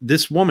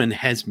 this woman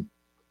has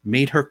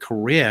made her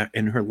career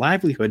and her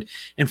livelihood,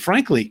 and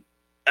frankly,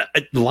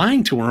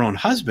 lying to her own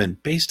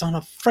husband based on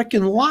a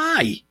freaking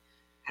lie.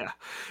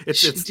 Yeah,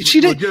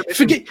 she did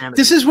forget.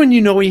 This is when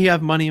you know you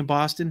have money in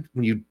Boston,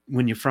 when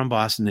you're from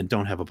Boston and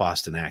don't have a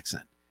Boston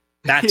accent.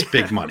 That's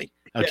big money.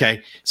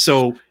 Okay,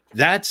 so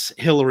that's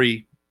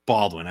Hillary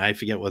Baldwin. I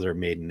forget what her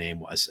maiden name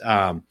was.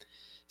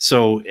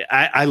 So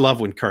I love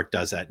when Kirk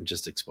does that and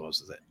just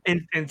exposes it.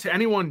 And to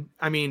anyone,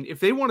 I mean,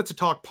 if they wanted to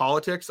talk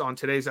politics on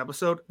today's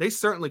episode, they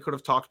certainly could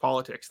have talked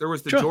politics. There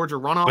was the Georgia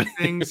runoff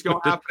things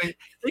happening.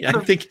 I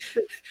think.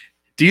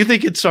 Do you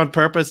think it's on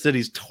purpose that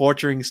he's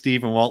torturing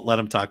Steve and won't let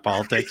him talk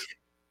politics?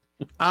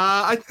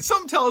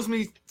 Something tells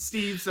me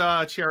Steve's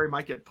cherry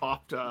might get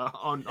popped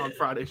on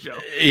Friday's show.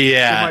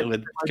 Yeah,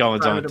 with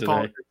goings on today.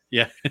 Politics.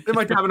 Yeah, they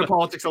might dive into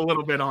politics a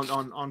little bit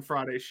on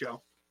Friday's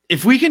show.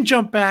 If we can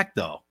jump back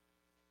though,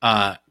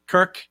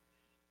 Kirk,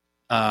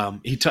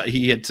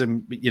 he had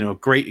some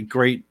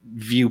great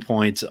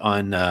viewpoints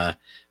on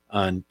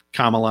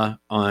Kamala,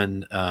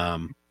 on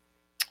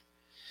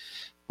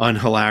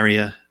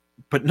Hilaria,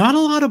 but not a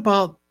lot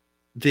about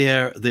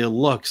their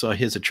looks or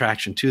his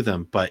attraction to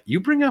them. But you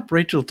bring up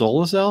Rachel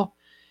Dolezal,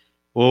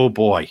 oh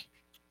boy,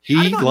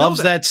 he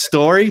loves that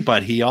story,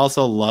 but he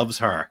also loves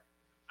her.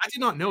 I did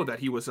not know that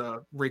he was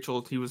a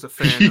Rachel. He was a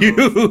fan.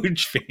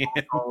 Huge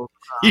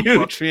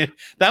fan.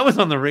 That was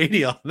on the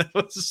radio. That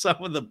was some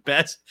of the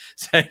best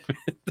segment.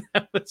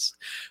 That was,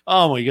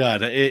 oh my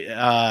god.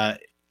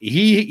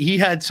 He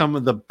had some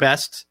of the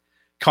best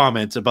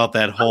comments about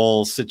that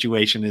whole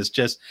situation. Is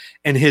just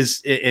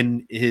his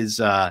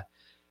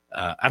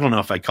I don't know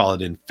if I call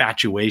it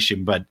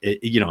infatuation, but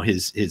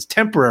his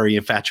temporary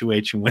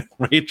infatuation with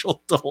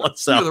Rachel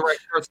Dolezal. The right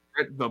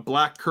person, the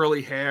black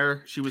curly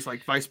hair. She was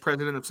like vice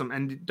president of some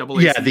NAACP.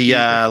 Yeah,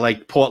 the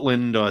like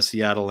Portland or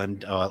Seattle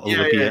and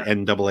Olympia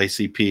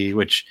NAACP,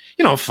 which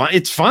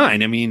it's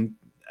fine. I mean,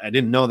 I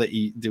didn't know that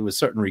there was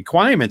certain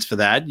requirements for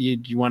that.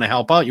 You want to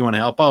help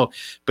out,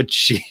 but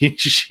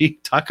she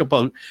talk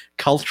about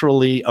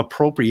culturally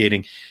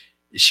appropriating.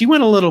 She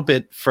went a little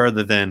bit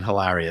further than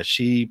hilarious.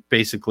 She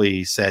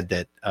basically said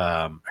that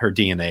her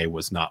DNA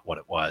was not what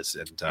it was,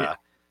 and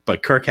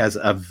but Kirk has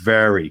a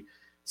very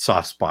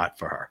soft spot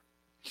for her.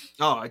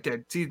 Oh, I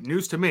did. See,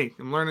 news to me.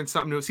 I'm learning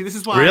something new. See, this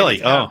is why. Really?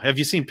 Have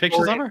you seen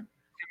pictures of her?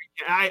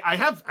 I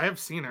have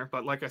seen her,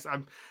 but like I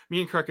said,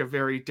 me and Kirk have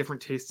very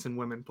different tastes in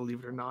women. Believe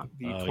it or not,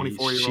 the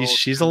 24-year-old.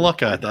 She's a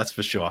looker, that's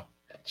for sure.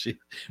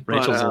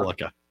 Rachel's a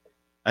looker.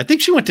 I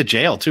think she went to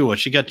jail too, or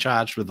she got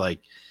charged with like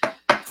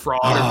fraud.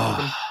 Or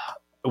something.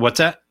 What's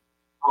that?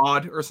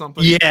 Fraud or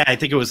something. Yeah, I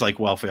think it was like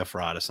welfare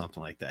fraud or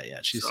something like that. Yeah,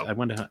 I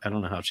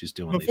don't know how she's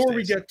doing. Before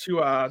we get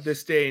to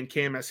this day in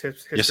KMS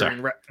history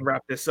and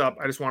wrap this up,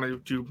 I just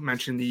wanted to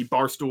mention the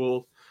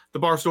Barstool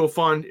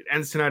Fund. It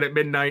ends tonight at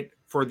midnight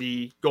for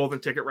the golden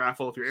ticket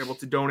raffle. If you're able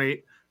to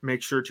donate,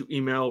 make sure to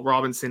email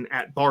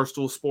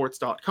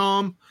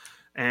robinson@barstoolsports.com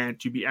and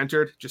to be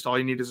entered. Just all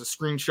you need is a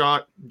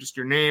screenshot, just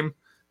your name,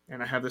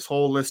 and I have this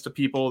whole list of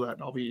people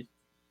that I'll be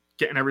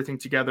getting everything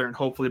together, and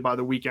hopefully by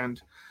the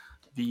weekend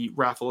the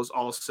raffle is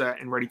all set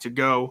and ready to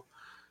go.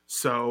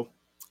 So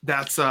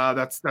that's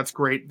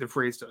great. They've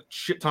raised a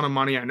shit ton of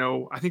money. I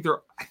think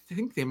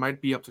they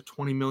might be up to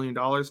 $20 million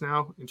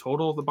now in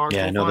total. The Barstool.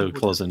 Yeah, I know Fund, they're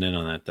closing in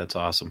on that. That's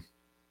awesome.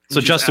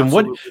 So Justin,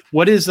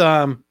 what is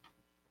the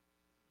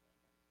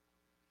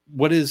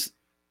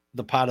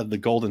part of the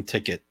golden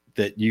ticket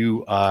that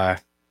you are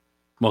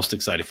most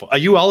excited for? Are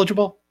you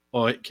eligible,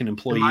 or can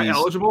employees? Am I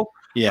eligible?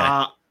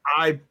 Yeah.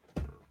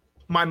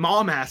 My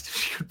mom asked if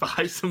she could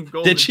buy some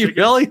golden tickets. Did she tickets.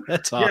 really?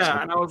 That's awesome.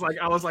 Yeah, and I was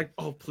like,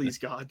 oh please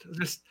God,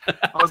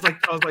 I was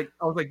like,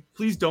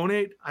 please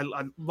donate. I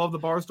love the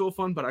Barstool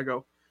Fund, but I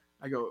go.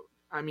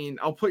 I mean,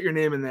 I'll put your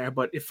name in there,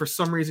 but if for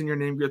some reason your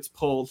name gets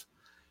pulled,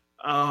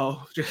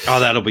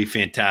 that'll be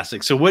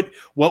fantastic. So what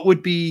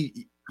would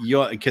be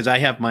your? Because I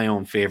have my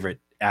own favorite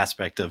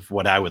aspect of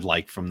what I would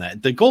like from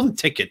that. The golden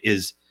ticket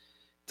is,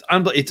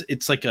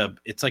 it's like a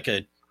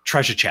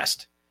treasure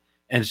chest.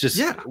 And it's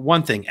just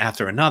one thing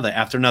after another.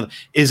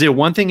 Is there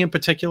one thing in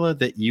particular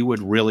that you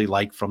would really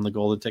like from the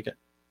golden ticket?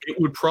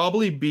 It would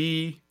probably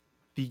be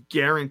the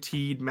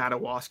guaranteed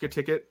Madawaska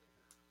ticket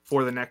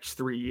for the next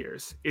 3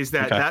 years. Is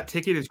that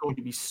ticket is going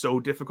to be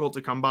so difficult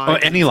to come by. Oh,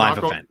 any live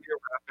event.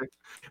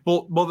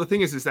 Well, the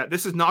thing is that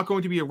this is not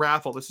going to be a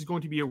raffle. This is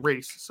going to be a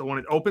race. So when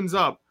it opens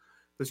up,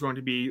 there's going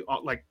to be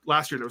like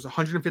last year, there was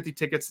 150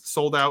 tickets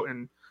sold out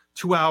in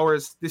 2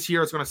 hours. This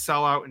year it's going to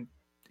sell out, and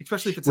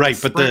especially if it's right.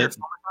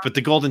 But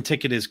the golden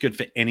ticket is good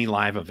for any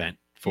live event.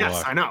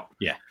 Yes, I know.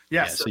 Yeah.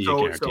 Yes. So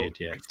you're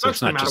guaranteed. So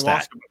it's not just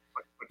that.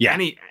 But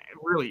any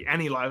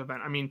live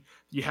event. I mean,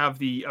 you have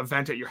the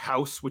event at your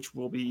house, which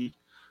will be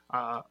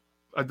the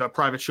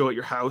private show at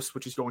your house,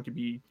 which is going to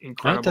be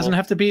incredible. It doesn't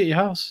have to be at your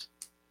house.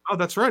 Oh,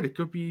 that's right. It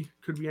could be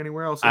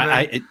anywhere else.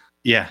 And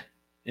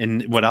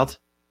And what else?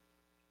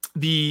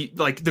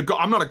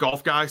 I'm not a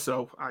golf guy,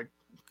 so I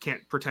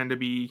can't pretend to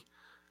be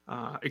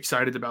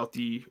excited about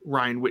the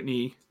Ryan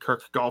Whitney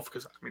Kirk golf,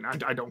 because I mean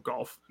I don't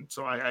golf, and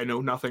so I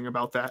know nothing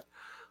about that.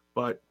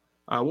 But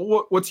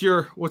what's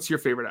your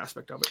favorite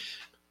aspect of it?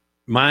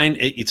 Mine,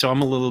 so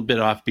I'm a little bit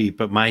offbeat,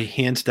 but my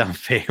hands down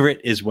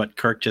favorite is what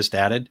Kirk just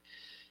added,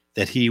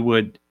 that he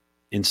would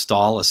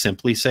install a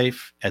Simply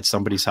Safe at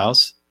somebody's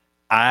house.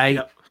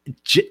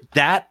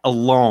 That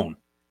alone,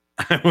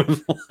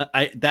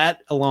 that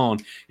alone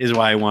is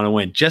why I want to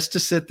win. Just to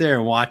sit there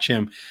and watch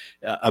him,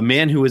 a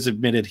man who has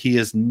admitted he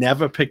has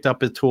never picked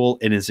up a tool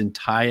in his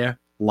entire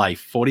life.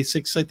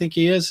 46, I think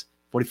he is.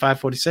 45,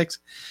 46.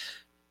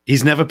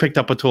 He's never picked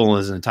up a tool in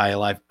his entire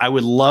life. I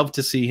would love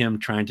to see him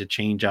trying to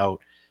change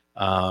out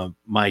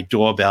my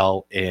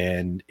doorbell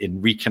and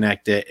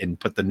reconnect it and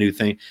put the new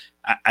thing.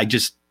 I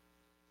just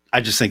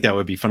think that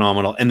would be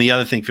phenomenal. And the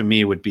other thing for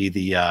me would be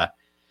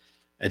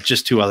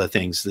just two other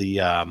things.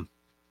 The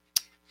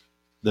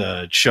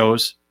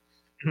shows.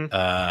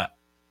 Mm-hmm.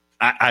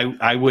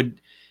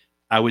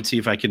 I would see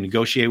if I can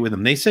negotiate with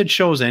them. They said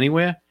shows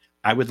anywhere.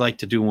 I would like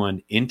to do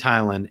one in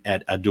Thailand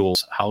at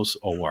Adul's house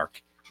or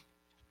work.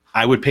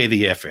 I would pay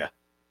the airfare.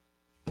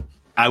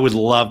 I would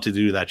love to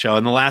do that show.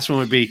 And the last one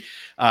would be,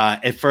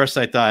 at first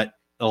I thought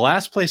the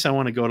last place I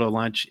want to go to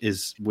lunch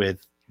is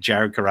with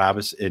Jared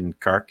Carrabis in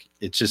Kirk.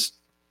 It's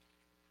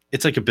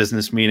like a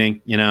business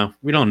meeting. You know,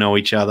 we don't know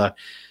each other.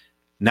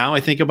 Now I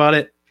think about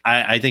it,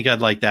 I think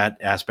I'd like that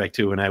aspect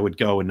too. And I would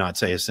go and not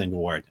say a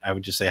single word. I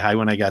would just say hi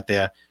when I got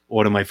there,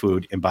 order my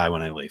food, and buy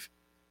when I leave,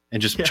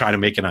 and just try to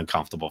make it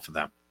uncomfortable for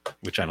them,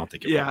 which I don't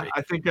think it would be.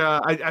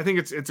 I think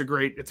it's a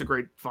great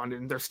fund,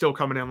 and they're still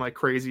coming in like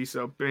crazy.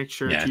 So make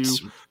sure to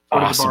awesome go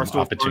to the Barstool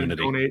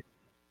opportunity. Fund, donate,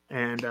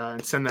 and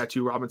send that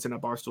to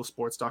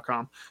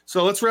Robinson@barstoolsports.com.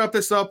 So let's wrap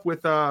this up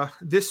with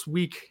this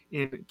week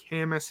in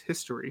KMS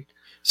history.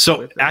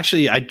 So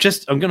actually, I'm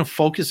going to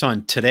focus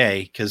on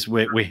today, because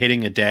we're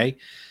hitting a day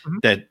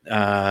that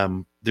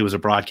there was a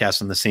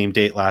broadcast on the same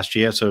date last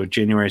year. So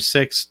January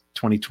 6th,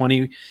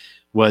 2020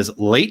 was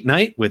Late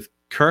Night with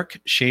Kirk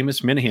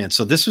Seamus Minahan.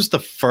 So this was the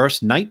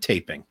first night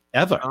taping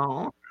ever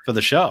for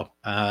the show.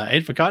 I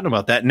had forgotten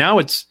about that. Now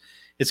it's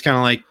kind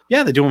of like,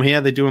 yeah, they do them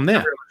here, they do them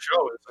there.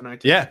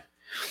 Yeah.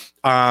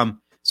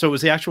 So it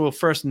was the actual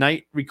first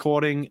night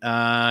recording.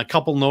 A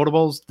couple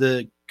notables.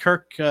 The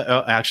Kirk.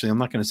 Actually, I'm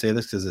not going to say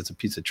this because it's a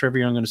piece of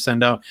trivia I'm going to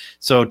send out.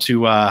 So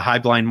to High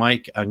Blind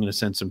Mike, I'm going to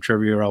send some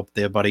trivia out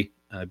there, buddy.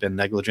 I've been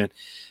negligent.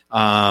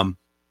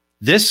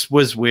 This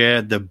was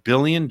where the $1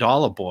 billion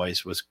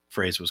boys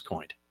phrase was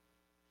coined.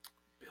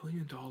 $1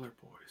 billion boys.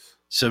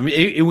 So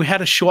we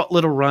had a short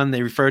little run.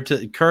 They referred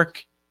to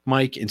Kirk,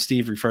 Mike, and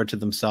Steve referred to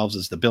themselves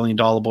as the $1 billion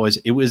boys.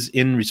 It was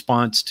in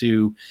response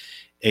to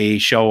a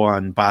show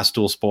on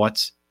Barstool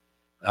Sports.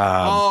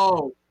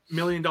 $1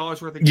 million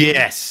worth of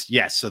games.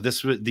 Yes. So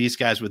these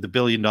guys were the $1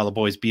 billion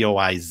boys,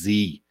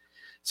 BOIZ.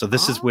 So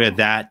this is where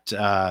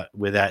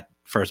that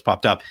first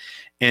popped up.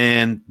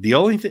 And the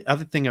only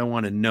other thing I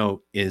want to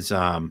note is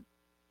on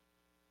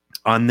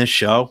this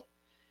show,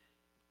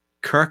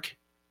 Kirk,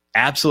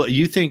 absolutely.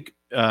 You think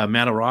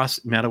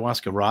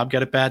Madawaska Rob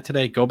got it bad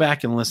today? Go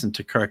back and listen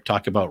to Kirk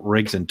talk about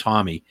Riggs and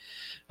Tommy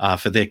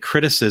for their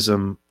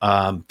criticism.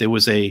 There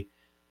was a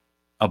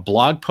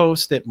blog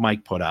post that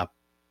Mike put up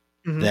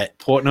that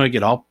Portnoy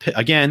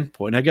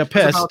Portnoy got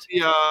pissed. About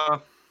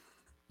the,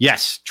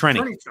 yes,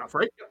 Trenny stuff,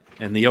 right?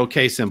 And the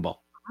OK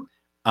symbol.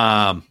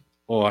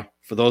 Or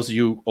for those of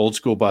you old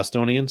school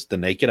Bostonians, the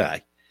naked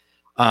eye.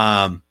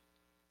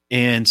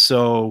 And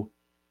so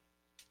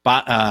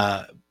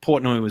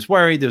Portnoy was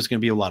worried there was going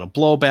to be a lot of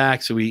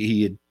blowback. So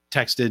he had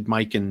texted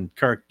Mike and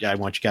Kirk, I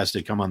want you guys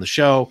to come on the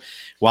show.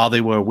 While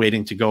they were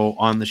waiting to go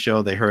on the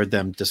show, they heard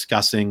them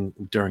discussing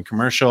during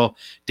commercial,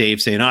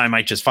 Dave saying, I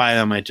might just fire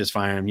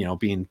him,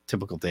 being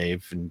typical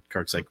Dave. And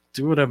Kirk's like,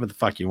 do whatever the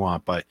fuck you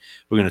want, but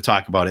we're going to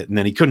talk about it. And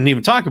then he couldn't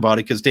even talk about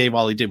it because Dave,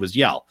 all he did was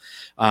yell.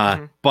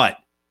 But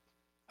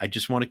I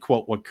just want to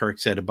quote what Kirk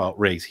said about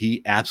Riggs.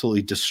 He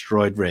absolutely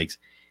destroyed Riggs.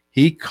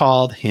 He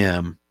called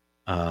him,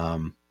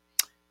 and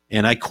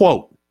I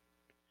quote,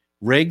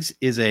 Riggs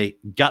is a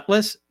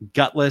gutless,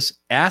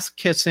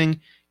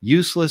 ass-kissing,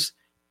 useless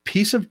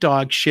piece of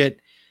dog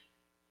shit.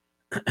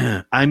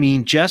 I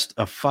mean, just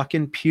a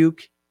fucking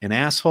puke, an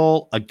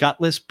asshole, a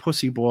gutless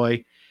pussy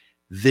boy.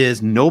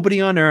 There's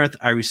nobody on earth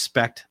I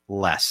respect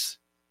less.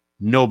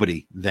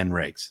 Nobody than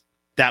Riggs.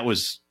 It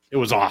was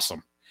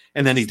awesome.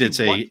 And then he did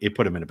say it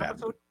put him in a bad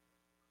mood.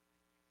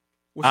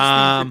 Was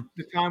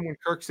the time when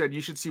Kirk said,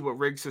 you should see what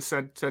Riggs has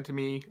said to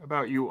me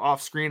about you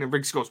off screen, and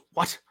Riggs goes,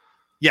 what?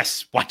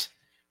 Yes, what?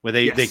 Where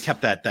they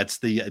kept that. That's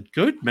the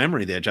good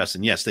memory there,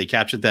 Justin. Yes, they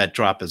captured that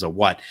drop as a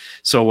what.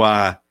 So,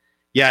 and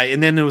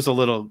then there was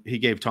he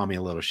gave Tommy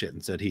a little shit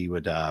and said he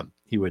would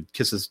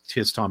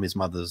kiss Tommy's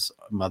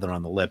mother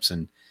on the lips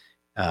and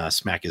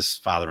smack his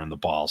father on the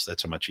balls.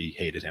 That's how much he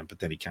hated him. But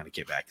then he kind of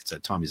came back and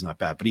said, Tommy's not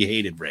bad, but he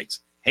hated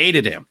Riggs.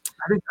 Hated him.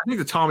 I think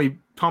the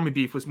Tommy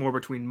beef was more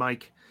between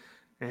Mike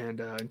and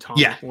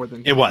Tommy more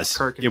than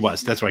Kirk. It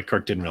was. That's why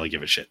Kirk didn't really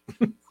give a shit.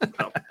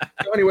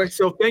 So anyway,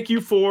 so thank you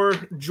for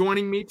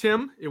joining me,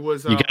 Tim. It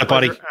was you got it,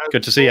 buddy.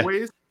 Good to see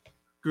you.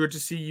 Good to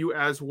see you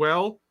as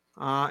well.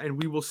 And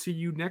we will see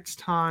you next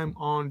time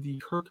on the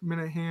Kirk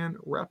Minahan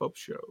wrap-up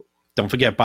show. Don't forget.